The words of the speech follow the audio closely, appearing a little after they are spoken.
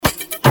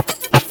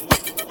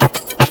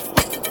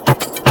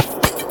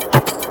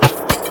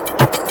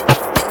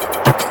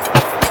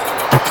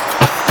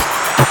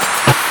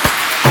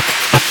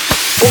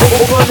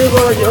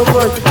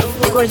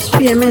boys,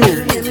 fear me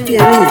now. Fear me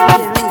now.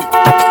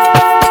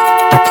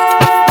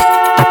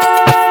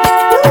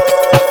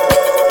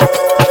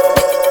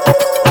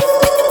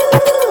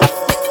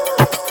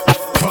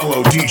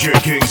 Follow DJ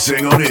King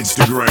Sing on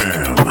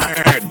Instagram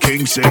at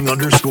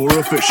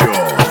KingSing_official.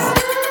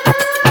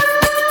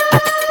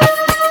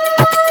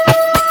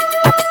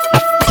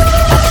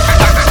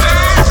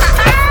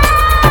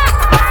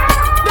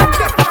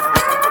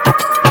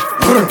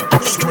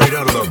 Straight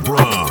out of the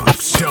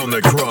Bronx, down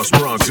the Cross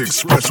Bronx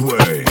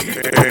Expressway,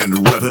 and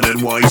reppin'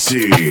 NYC.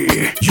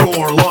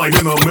 You're live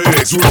in the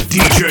mix with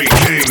DJ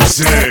King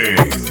Sing.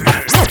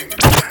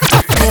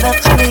 Get up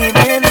to me,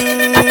 baby,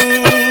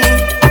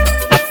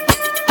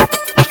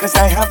 'cause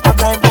I have no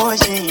time for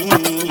she.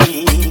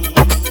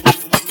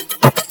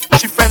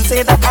 She friends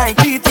say that I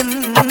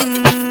cheating,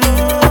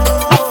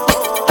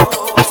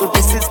 so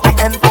this is the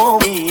end for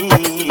me.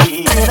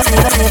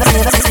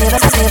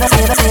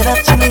 Get up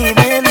to me,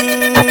 baby,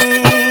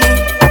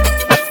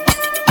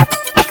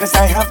 'cause I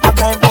have no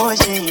time for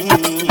she.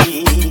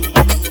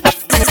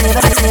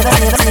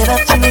 Get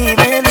up to me,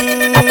 baby,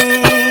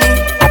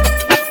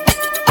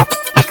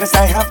 'cause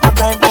I have no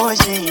time for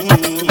she.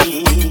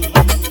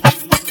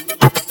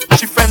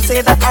 She friends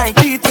say that I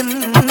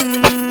cheating,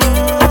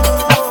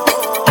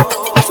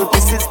 so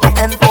this is the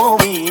end for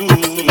me.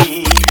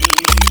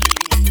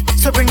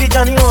 So bring the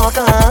Johnny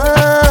Walker,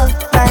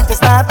 time to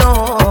start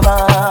over.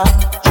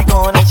 She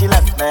gone and she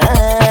left me,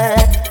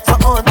 so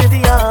on to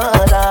the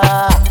other.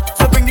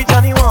 So bring the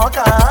Johnny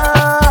Walker,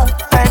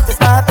 time to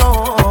start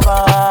over.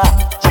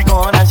 She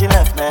gone and she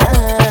left me,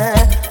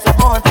 so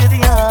on to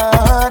the other.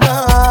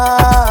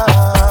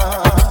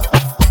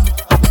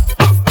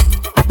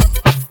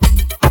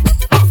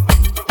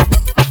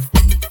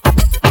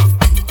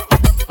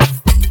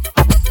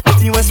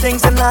 The worst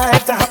things in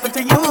life to happen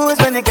to you is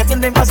when you're getting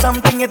them for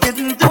something you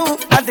didn't do,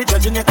 and they're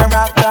judging your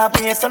character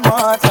based on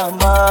what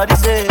somebody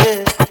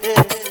said.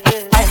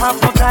 I have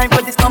no time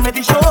for this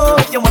comedy show.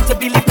 If you want to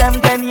believe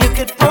them, then you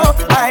could go.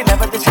 I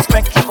never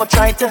disrespect you or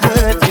try to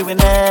hurt you in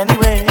any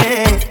way.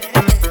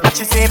 But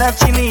she say that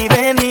she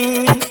leaving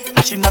me,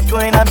 she not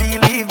going to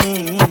believe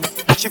me.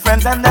 She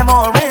friends and them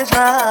always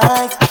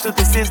right, so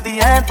this is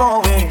the end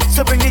for me.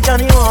 So bring the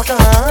Johnny Walker,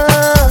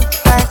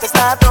 time to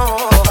start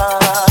over.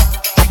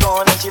 She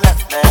gone and she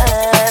left me,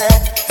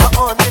 so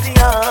on to the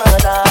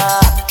other.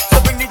 So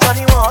bring the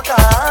Johnny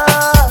Walker,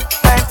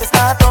 time to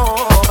start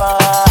over.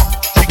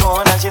 She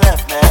gone and she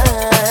left me,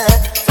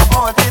 so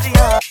on to the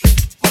other.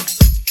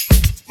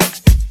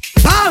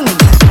 Bang!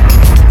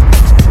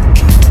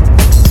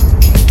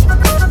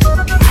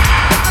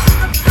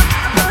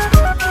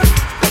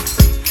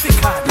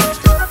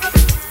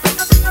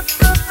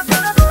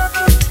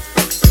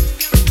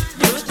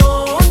 You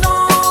don't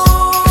know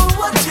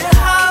what you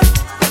have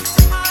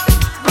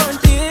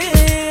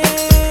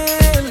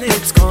until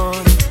it's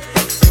gone.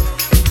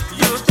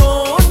 You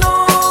don't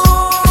know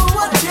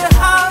what you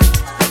have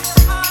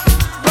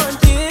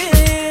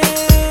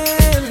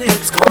until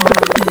it's gone.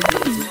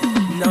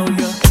 Now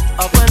you're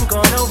up and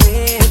gone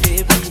away,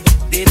 baby.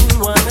 Didn't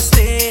wanna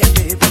stay,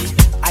 baby.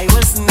 I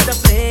wasn't to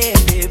play,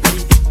 baby.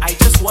 I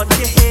just want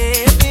to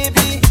hear,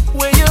 baby,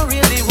 where you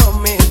really want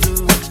me to.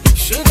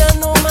 Should I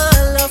know my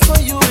love for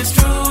you is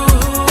true?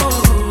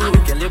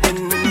 Girl, you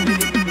been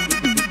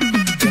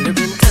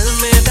tell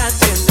me that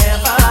you're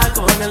never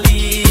gonna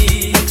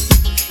leave.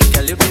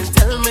 Girl, you been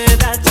tell me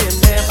that you're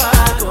never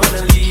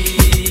gonna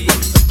leave.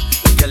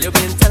 Girl, you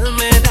been tell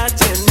me that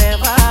you're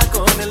never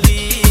gonna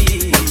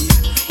leave.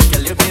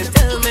 Girl, you been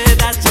tell me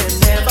that you're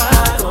never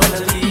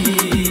gonna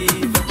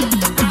leave.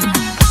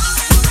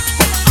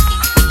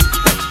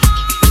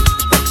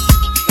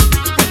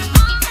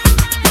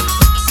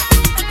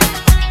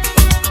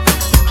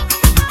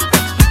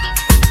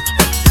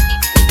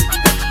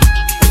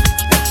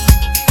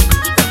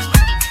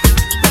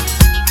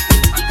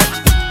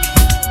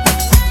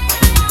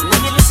 When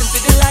you listen to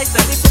the lies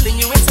that they pulling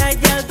you inside,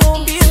 girl,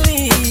 don't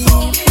believe.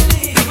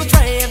 People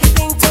try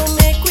everything to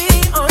make we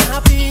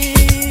unhappy.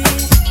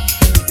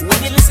 When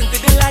you listen to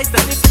the lies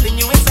that they pulling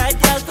you inside,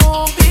 girl,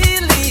 don't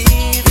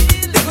believe.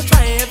 They go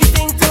try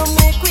everything to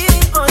make we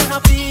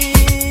unhappy.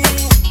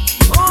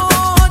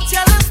 Oh,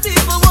 jealous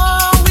people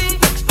want we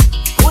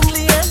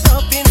only end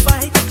up in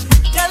fight.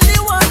 Girl, they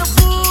wanna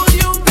fool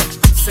you,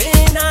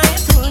 saying I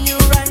ain't doing you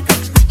right.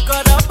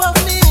 God above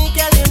me,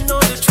 girl, you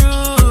know the truth.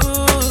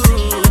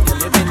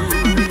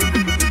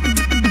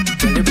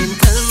 Girl, you been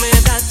tell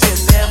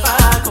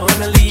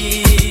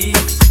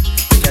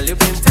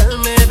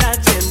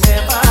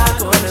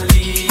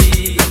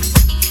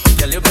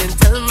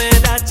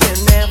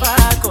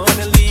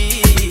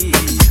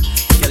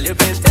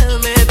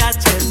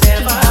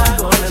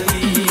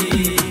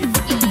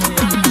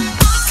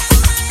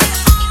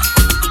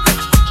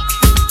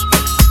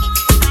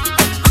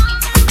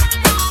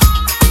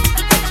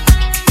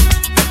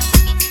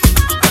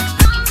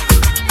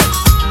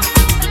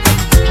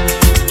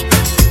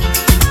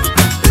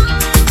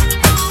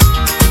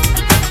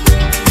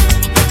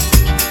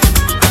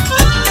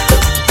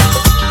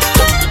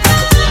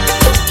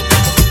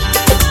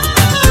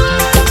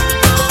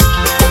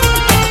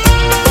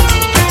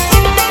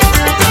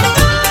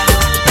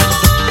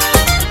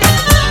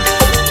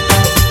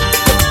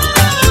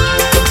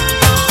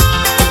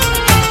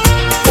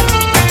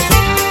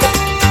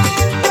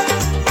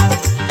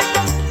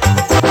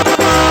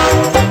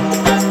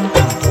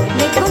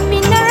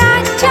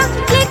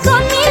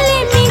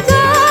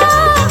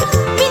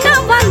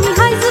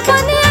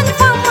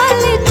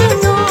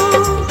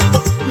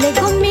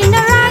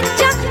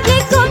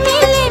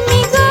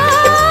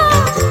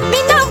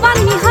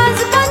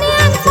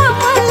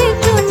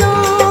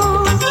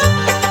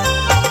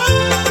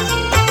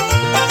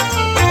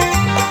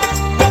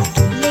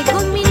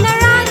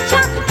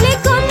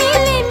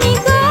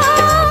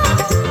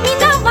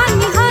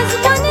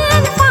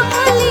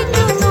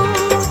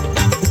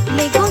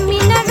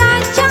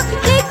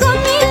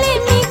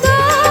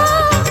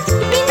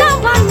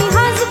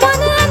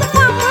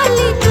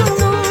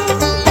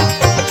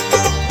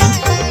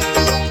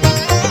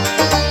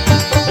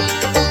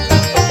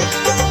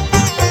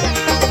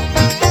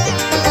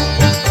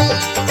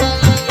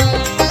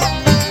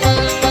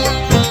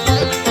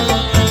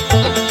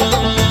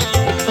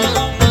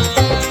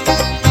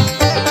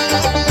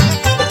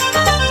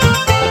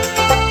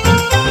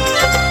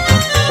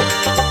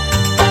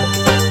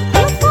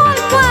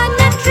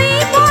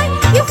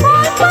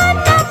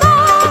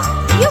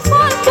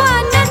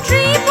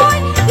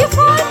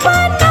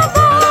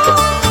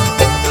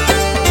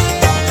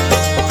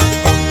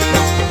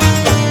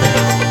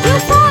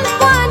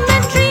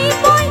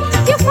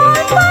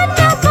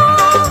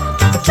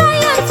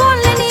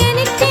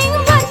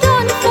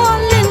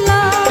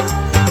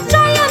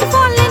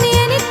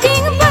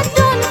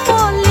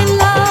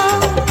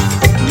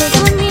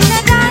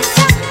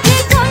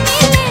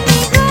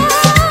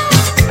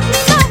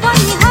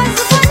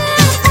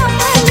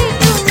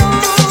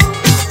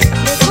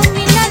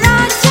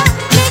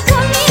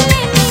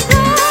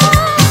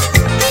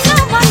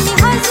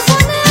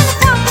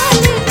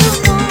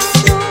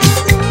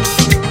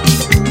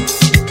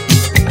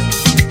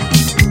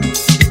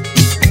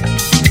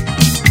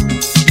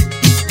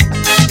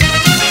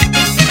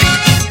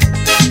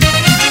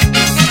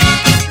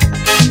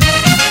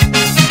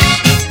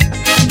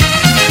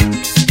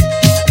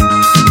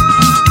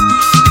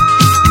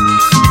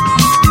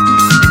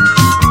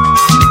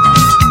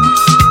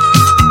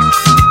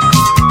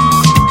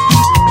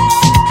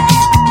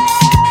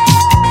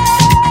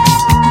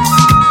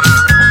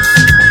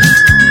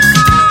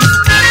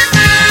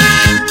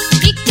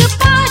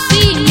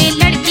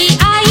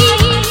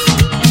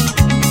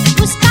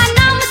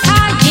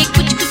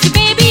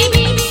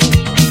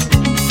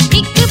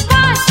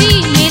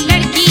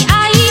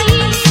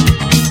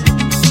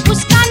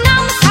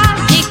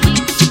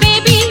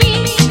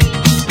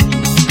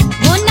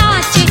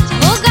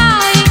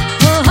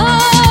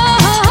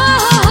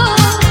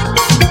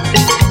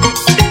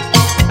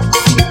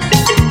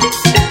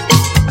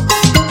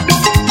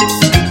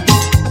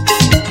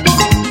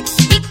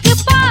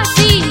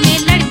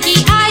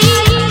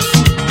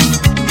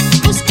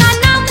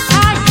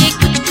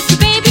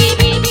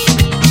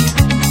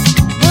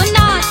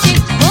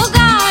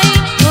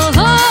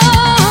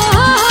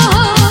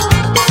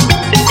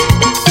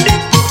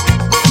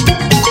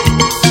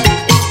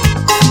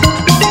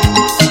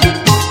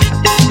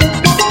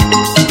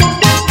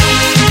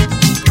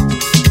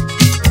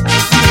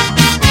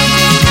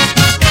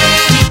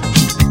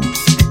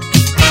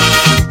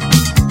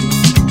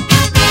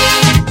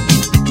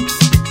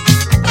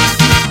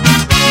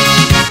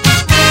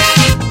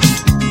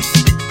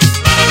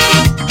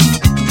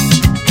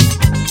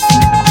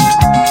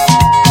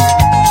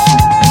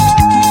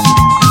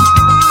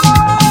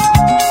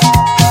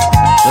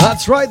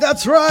That's right,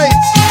 that's right.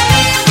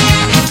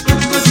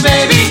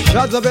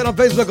 Shout out on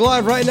Facebook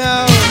Live right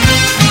now.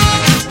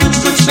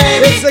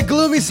 It's a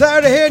gloomy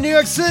Saturday here in New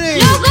York City.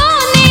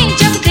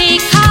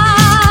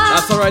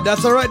 That's alright,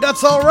 that's alright,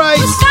 that's alright.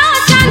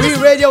 We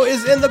Radio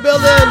is in the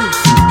building.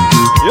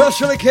 Yours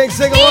truly, King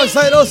Sing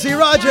alongside OC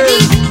Rogers.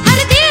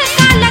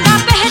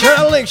 Share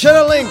a link, share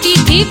a link.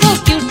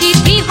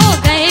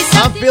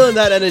 I'm feeling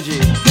that energy.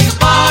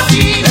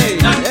 Hey,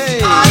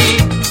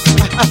 hey.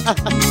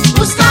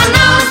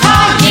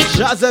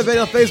 Shouts out everybody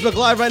on Facebook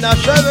Live right now.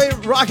 Shout out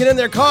everybody rocking in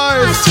their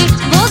cars.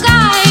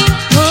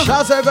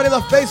 Shouts out everybody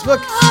on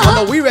Facebook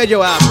on the We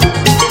Radio app.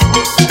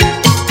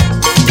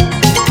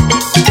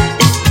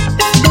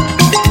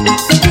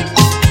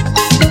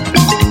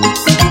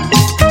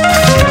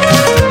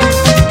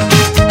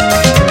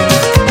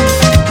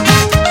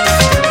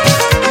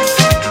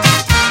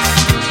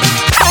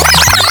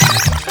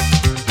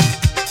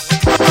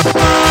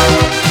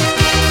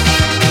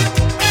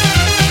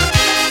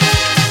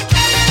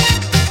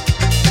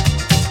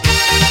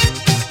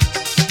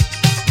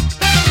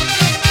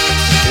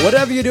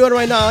 Whatever you're doing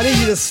right now, I need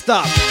you to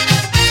stop.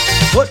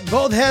 Put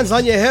both hands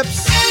on your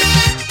hips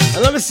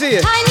and let me see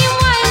it.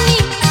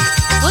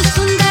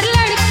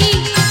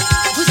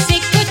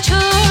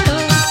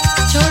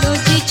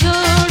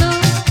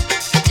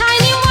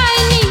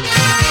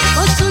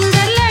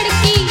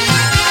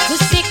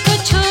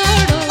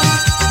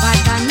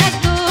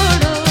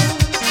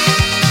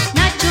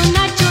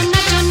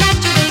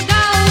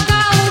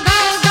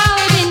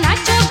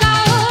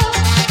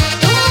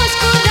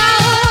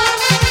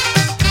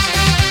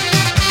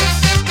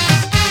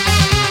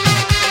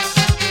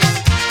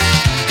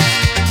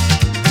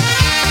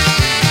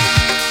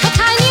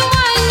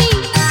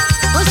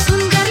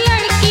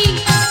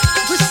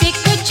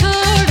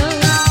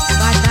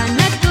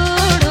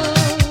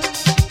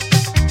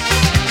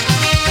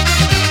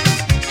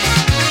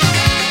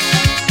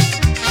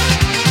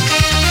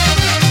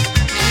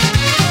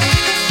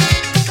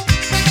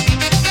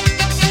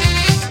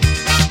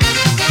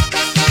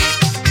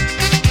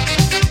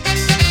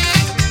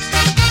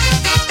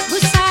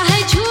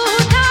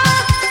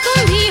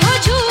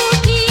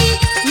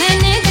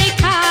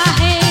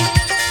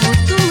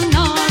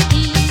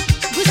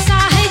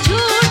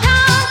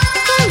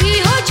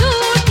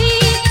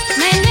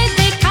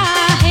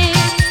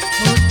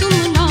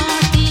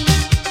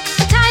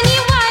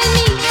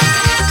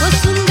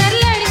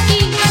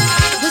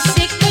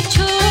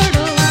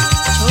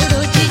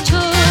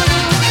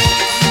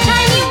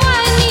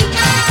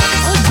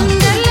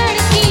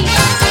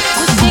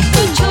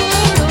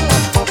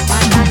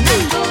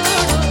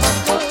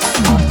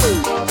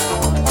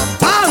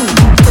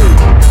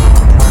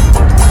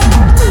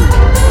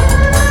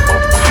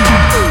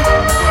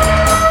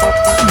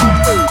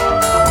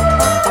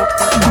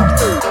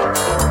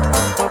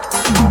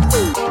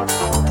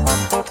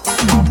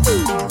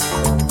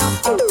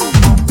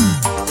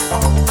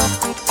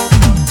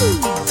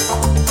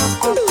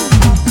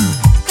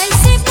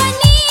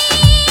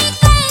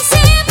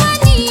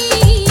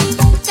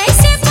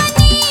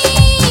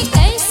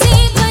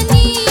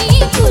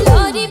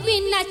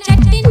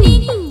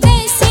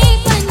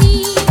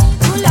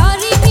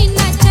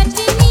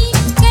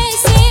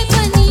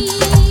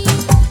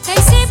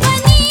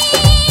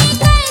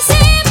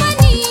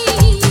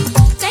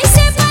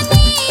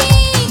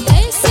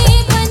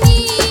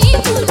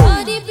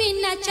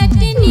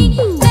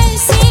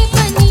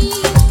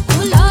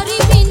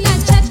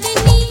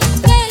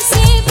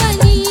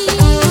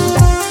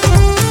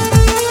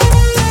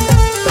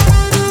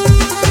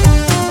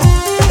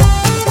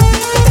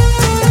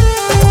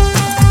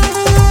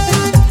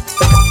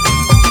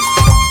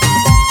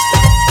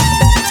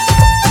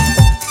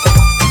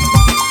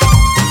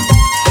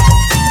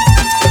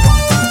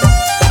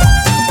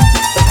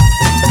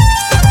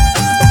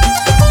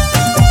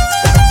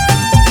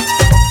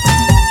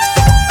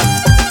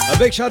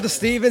 Big shout out to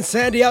Steve and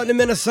Sandy out in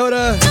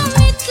Minnesota.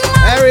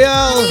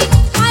 Ariel,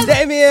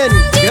 Damien,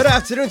 good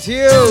afternoon to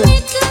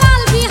you.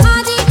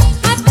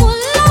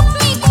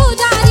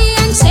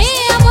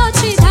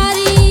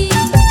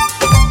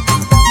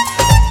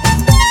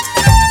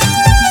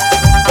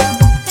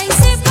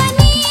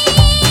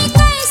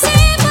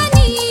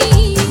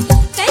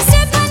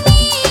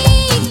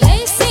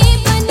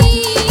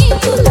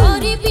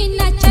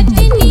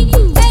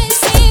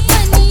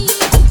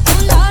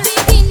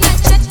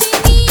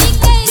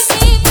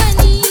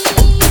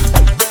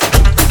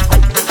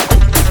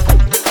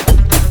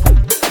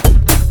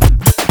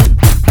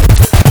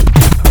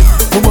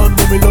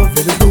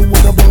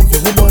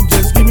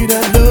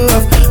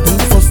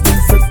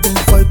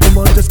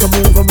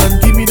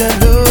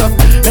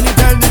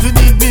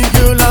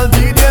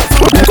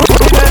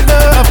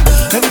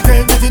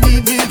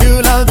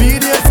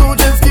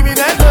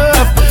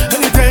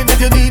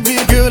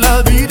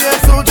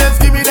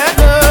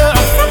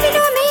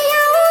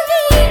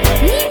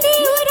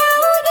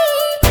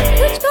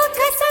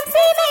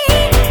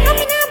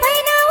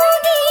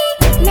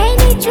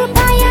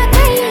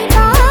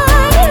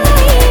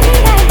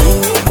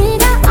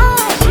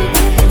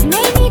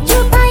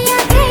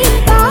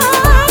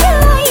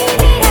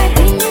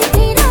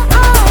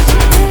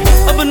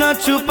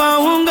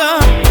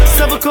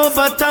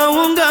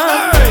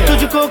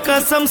 को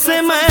कसम से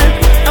मैं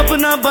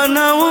अपना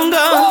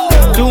बनाऊंगा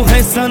तू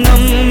है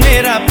सनम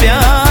मेरा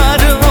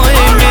प्यार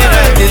ओए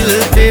मेरा दिल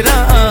तेरा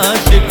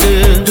आशिक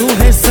तू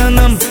है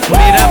सनम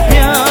मेरा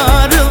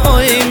प्यार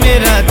ओए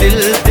मेरा दिल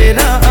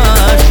तेरा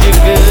आशिक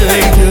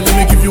Hey girl, let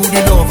me give you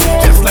the love,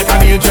 just like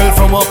an angel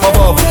from up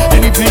above.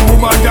 Anything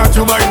woman that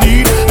you might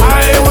need,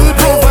 I will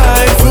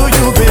provide for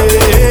you,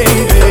 baby.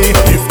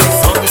 If the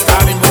sun is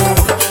starting to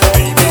move,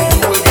 baby,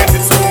 you will get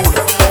it soon.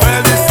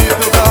 Well, this is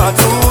the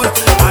cartoon.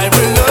 I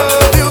will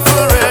love you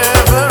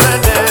forever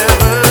and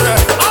ever.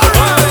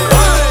 Alright.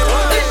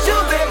 It's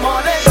J'ouvert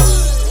morning.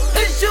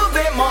 It's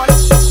J'ouvert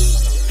morning.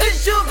 It's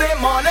J'ouvert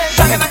morning.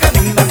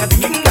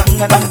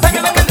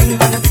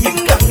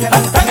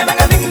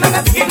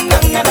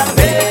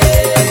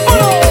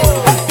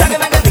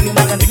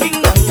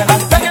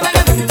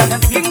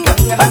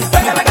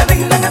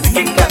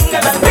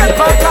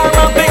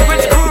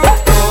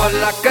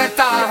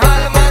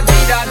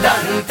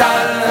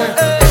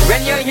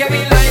 When you hear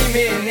me like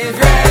me in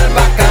Israel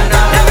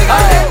Bacchanal,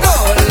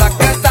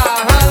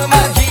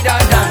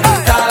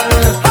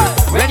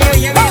 when you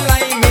hear me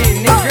like me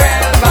in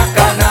Israel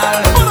Bacchanal,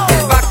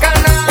 it's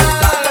Bacchanal,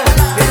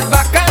 it's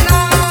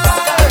Bacchanal.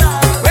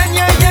 When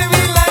you hear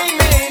me like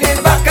me in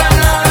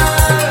Bacchanal,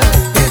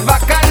 it's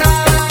Bacchanal,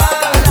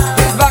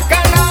 it's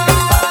Bacchanal.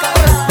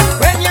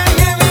 When you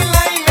hear me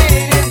like me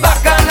in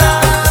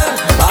Bacchanal,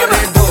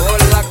 Aredol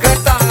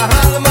Lakata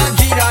Halma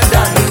Jira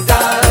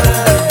Dantal.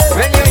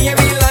 When you hear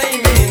me like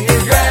me in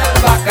Israel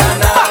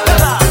Bacchanal.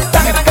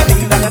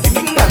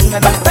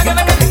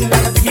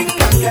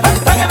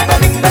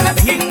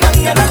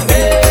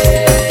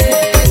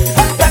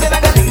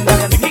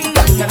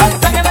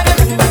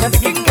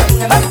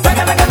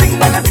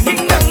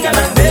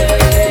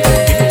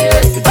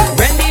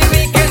 When the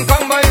weekend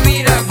come by, we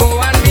da go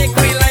and make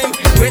we lime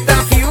with a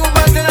few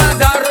bottle of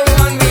daru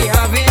and we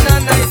having a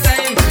nice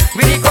time.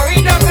 With the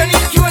corridor and the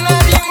chula,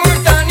 the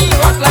Murtani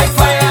hot like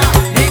fire.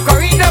 The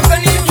corridor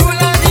and the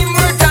chula, the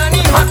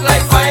Murtani hot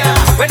like fire.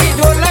 When the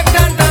dolak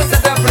dantal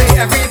set to play,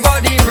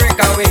 everybody break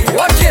away.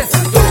 Watch this,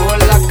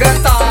 dolak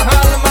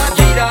tahal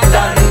majida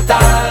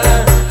dantal.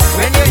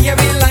 When you hear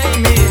me like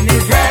me in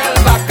Israel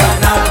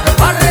Bacchanal,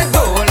 arre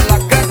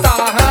dolak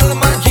tahal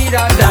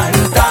majida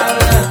dantal.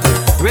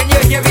 When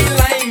you hear me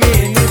like me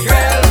in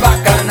Israel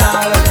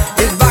Bacchanal,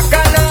 it's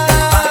Bacchanal,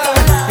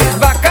 it's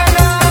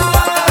Bacchanal.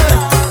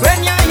 When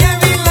you hear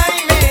me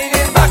like me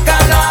in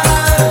Bacchanal,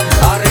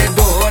 arre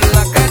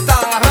dolak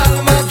tahal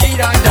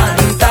majida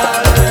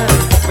dantal.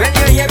 When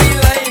you hear me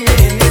like me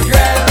in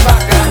Israel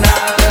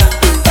Bacchanal.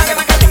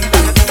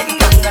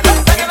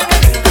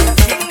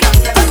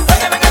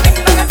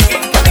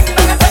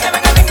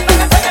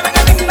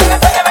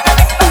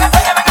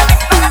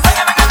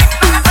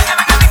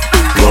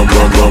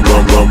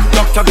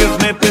 Doctor give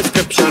me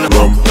prescription.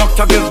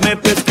 Doctor give me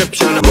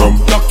prescription.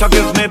 Doctor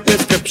give me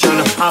prescription.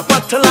 A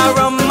bottle of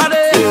rum a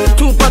day,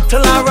 2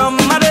 bottle of rum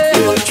a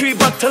day, 3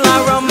 bottle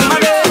of rum a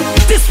day.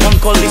 This one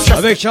called the A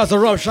stress. big shout out to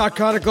Rum Shop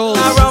Chronicles.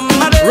 Rum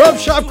a day, Rum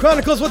Shop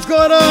Chronicles, what's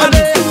going on?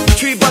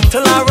 3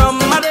 bottle of rum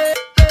a day,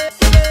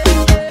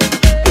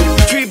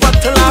 3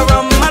 bottle of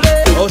rum a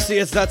day. Oh, see,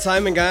 it's that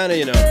time in Guyana,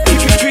 you know.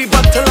 3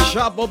 bottle of,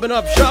 Shop open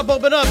up, shop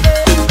open up.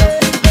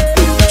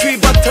 3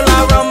 bottle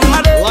of rum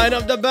a day. Line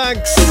up the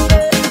banks.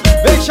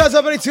 Big shout out to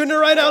everybody tuning in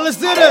right now. Let's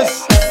do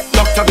this.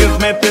 Doctor give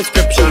me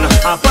prescription.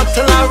 A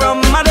bottle of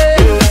rum a day,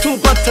 2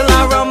 bottle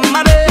of rum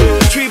a day,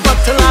 3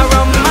 bottle of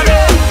rum a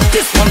day.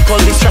 This one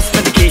called the stress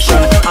medication.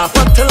 A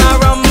bottle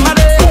of rum a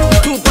day,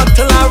 2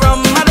 bottle of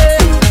rum a day,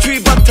 3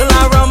 bottle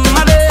of rum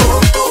a day.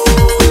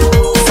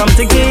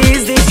 Something to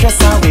ease the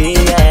stress away.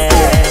 Yeah.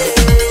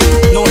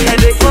 No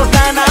headache for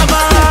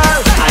carnival.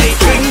 I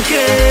drink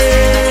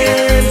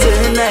it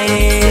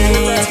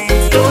tonight.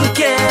 Don't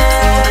care.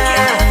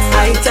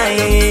 I tight.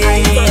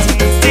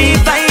 The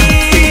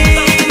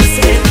vibes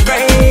it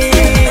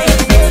right.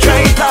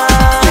 Drive by,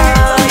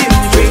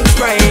 drink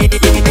Sprite.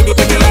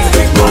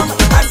 Rum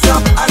and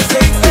stop and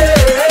sing.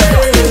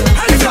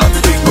 Hands up,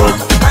 rum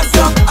and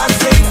stop and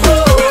sing.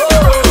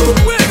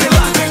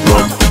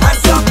 Rum and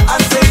stop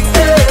and sing.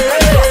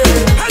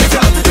 Hands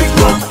up,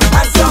 rum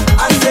and stop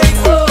and sing.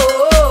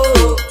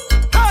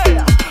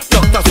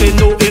 Doctor say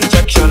no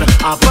injection.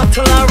 A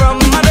bottle of rum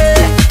a day,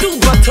 2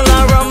 bottle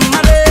of rum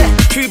a day,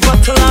 3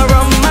 bottle of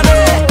rum a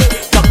day.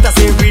 Doctor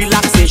say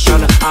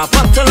relaxation. A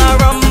bottle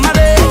of rum a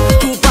day,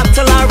 2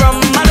 bottle of rum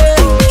a day,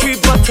 3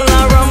 bottle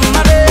of rum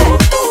a day.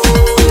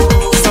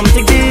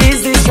 Something to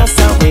ease the stress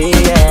away.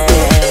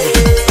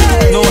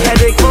 Yeah. No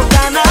headache for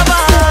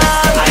carnival.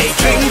 I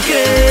drink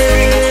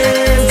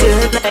it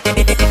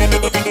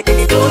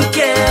tonight. Don't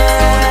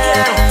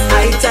care.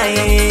 I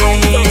tight.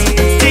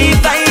 The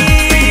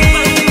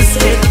vibes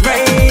it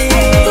right.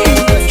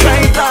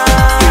 Drive by,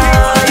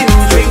 you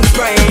drink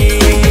Sprite.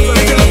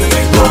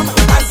 Rum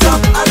and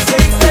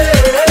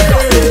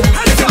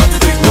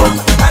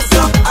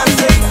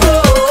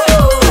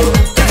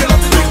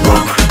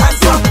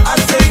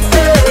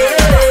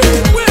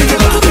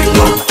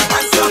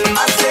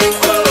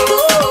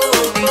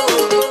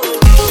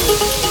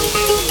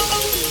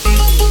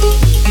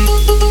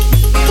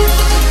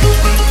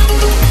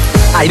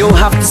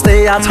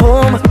at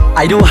home.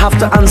 I don't have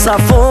to answer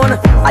phone.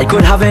 I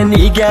could have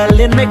any girl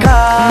in my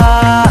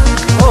car.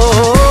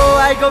 Oh,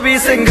 I could be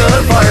single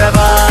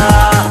forever.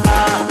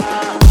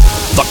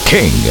 The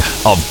King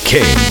of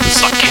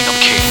Kings. The King of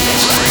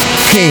Kings.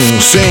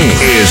 King Sing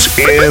is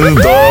in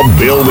the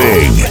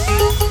building.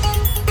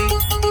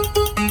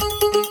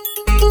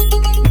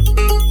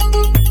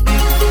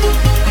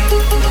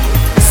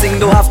 Sing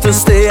don't have to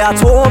stay at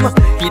home.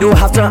 He don't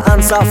have to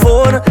answer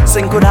phone.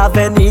 Sing could have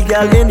any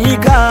girl in his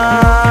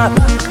car.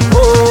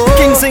 Oh,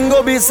 King Sing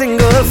go be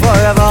single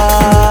forever.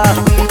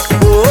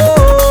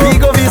 Oh, he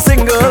go be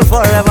single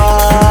forever.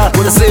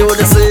 What they say, what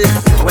they say?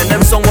 When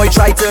them some boy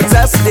try to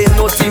test, they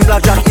know Team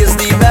Blackjack is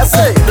the best.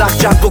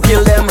 Blackjack go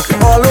kill them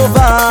all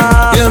over.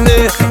 Hear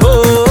me?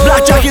 Oh,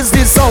 Blackjack is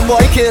the some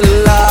boy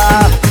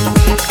killer.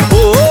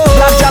 Oh,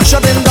 Blackjack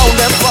shutting down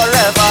them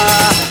forever.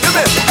 Hear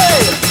me?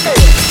 Hey,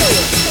 hey, hey,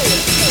 hey.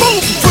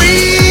 Boom,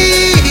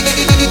 free.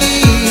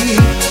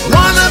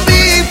 Wanna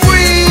be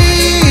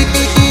free.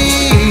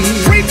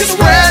 Free to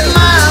spread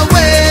my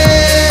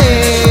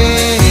wings.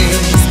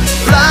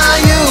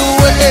 Fly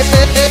away.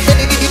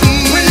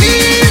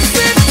 Release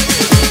it.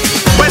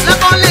 When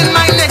I'm on in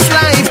my next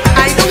life,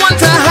 I don't want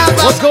to have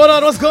a What's going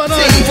on? What's going on?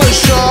 thing for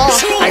sure.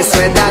 I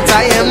swear that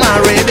I am not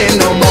ready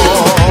no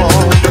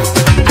more.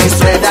 I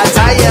swear that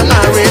I am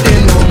not ready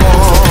no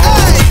more.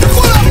 Hey,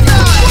 pull up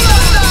now, pull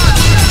up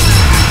now.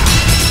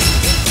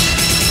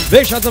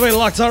 Big shout out to everybody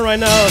locked on right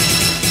now.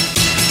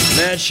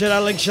 Man, share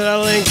that link, share that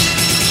link.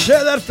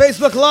 Share that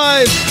Facebook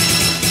Live.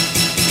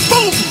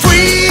 Boom,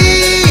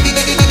 free.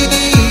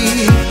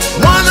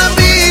 Wanna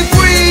be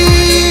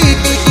free.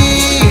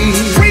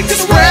 Free to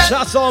spread.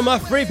 Shouts to all my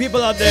free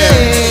people out there.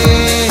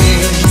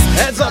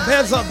 Hands up,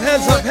 hands up,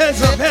 hands up,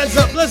 hands up, hands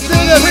up. Let's do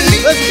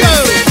this. Let's go.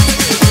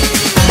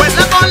 When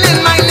I'm on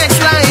in my next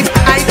life,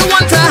 I don't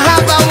want to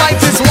have a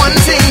wife, is one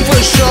thing for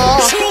sure.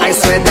 I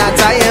swear that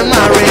I am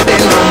not ready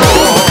no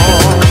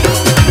more.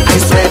 I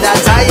swear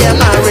that I am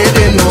not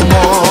ready no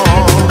more.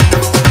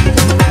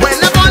 When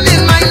I'm on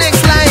in my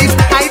next life,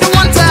 I don't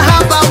want to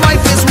have a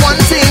wife, is one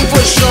thing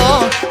for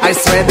sure. I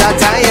swear that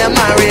I am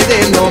not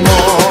ready no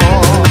more.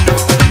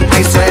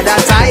 I swear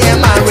that I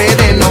am not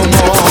ready no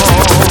more.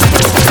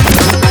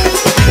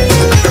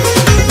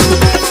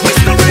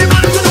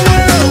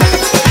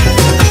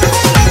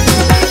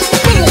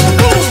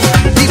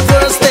 The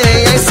first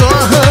day I saw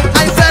her,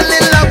 I fell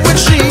in love with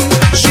she.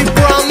 She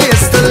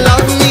promised to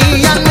love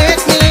me and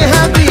make me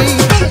happy.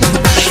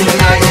 She was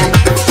lying.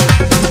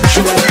 She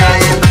was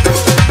lying.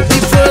 The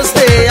first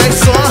day I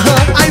saw her,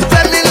 I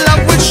fell in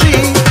love with she.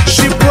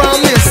 She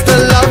promised to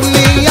love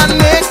me and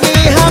make me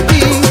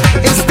happy.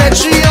 Instead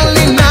she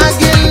only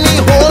nagging me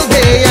whole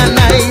day and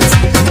night.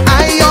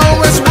 I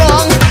always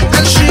wrong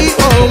and she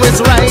always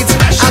right.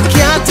 I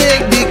can't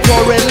take the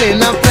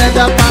quarreling, I'm fed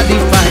up on the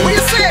fight.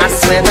 I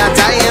swear that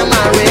I am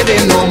not ready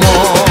no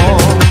more.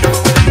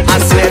 I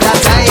swear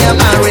that I am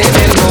not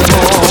ready no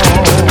more.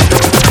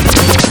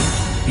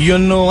 You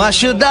know I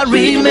should have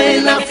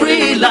remained a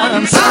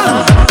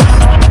freelancer.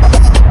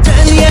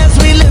 10 years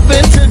we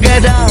living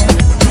together,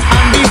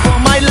 and before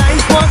my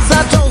life was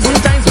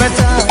 1,000 times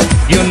better.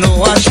 You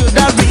know I should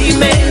have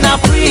remained a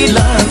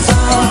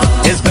freelancer.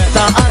 It's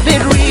better I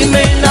did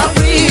remain a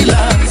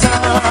freelancer.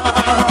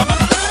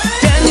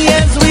 10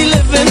 years we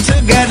living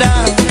together,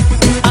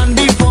 and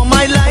before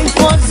my life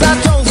was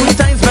 1,000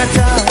 times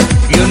better.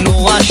 You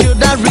know I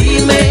should have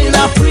remained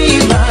a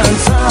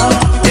freelancer.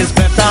 It's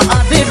better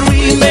I did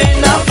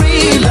remain a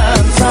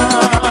freelancer.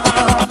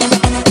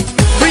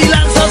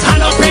 Freelancers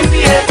hand up in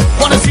the air.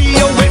 Wanna see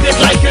you with it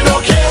like you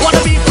don't care.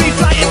 Wanna be free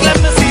flying, let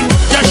me see.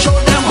 Just show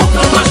them how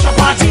to mash a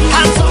party.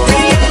 Hands up in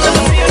the air, let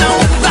me see you now.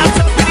 Hands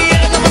up in the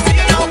air, let me see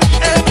you now.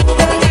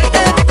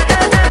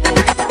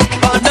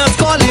 Others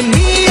calling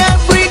me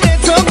every day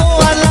to go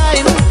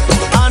online,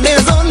 and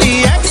there's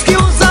only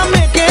excuse I'm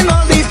making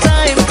all the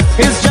time.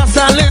 It's just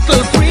a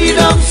little